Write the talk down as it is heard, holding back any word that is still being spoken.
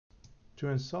To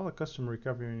install a custom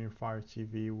recovery on your Fire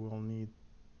TV, we'll need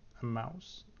a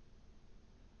mouse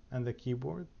and a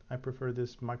keyboard. I prefer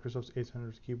this Microsoft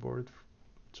 800 keyboard.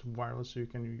 It's wireless, so you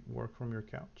can work from your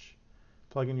couch.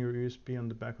 Plug in your USB on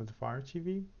the back of the Fire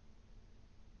TV.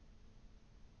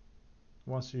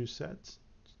 Once you're set,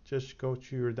 just go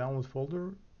to your download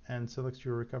folder and select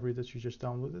your recovery that you just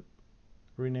downloaded.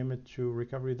 Rename it to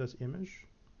recovery.img.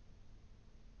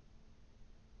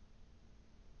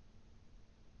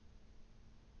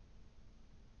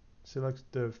 Select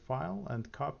the file and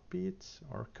copy it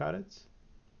or cut it.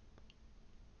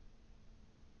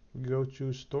 Go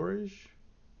to storage,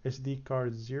 SD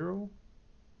card 0,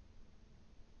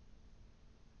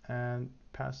 and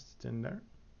paste it in there.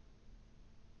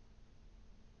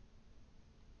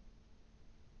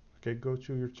 Okay, go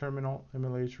to your terminal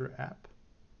emulator app.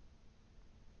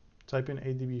 Type in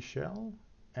ADB shell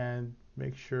and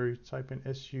make sure you type in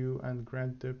SU and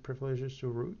grant the privileges to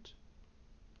root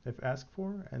if asked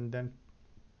for, and then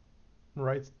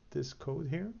write this code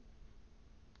here.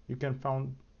 You can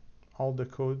find all the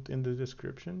code in the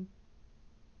description.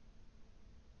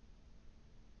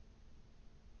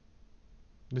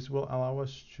 This will allow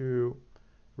us to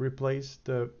replace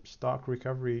the stock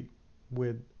recovery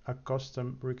with a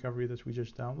custom recovery that we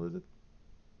just downloaded.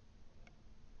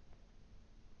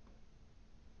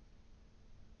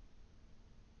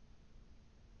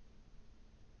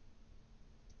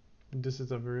 This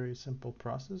is a very simple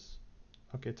process.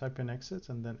 Okay, type in exit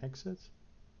and then exit,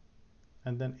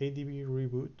 and then ADB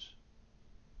reboot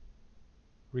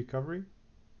recovery.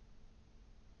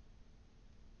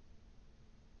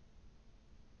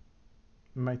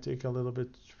 It might take a little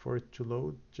bit for it to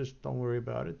load. Just don't worry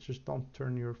about it. Just don't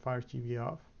turn your Fire TV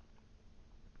off.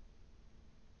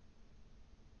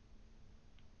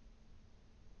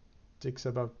 It takes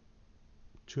about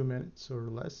 2 minutes or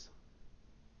less.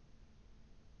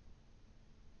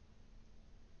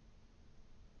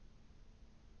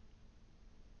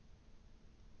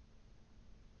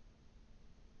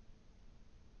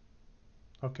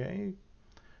 Okay,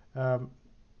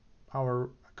 our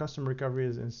custom recovery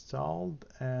is installed,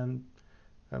 and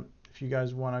if you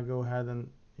guys want to go ahead and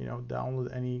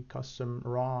download any custom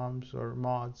ROMs or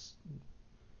mods,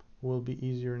 will be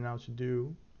easier now to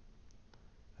do.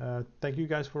 Thank you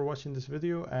guys for watching this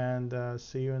video, and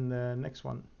see you in the next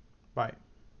one. Bye.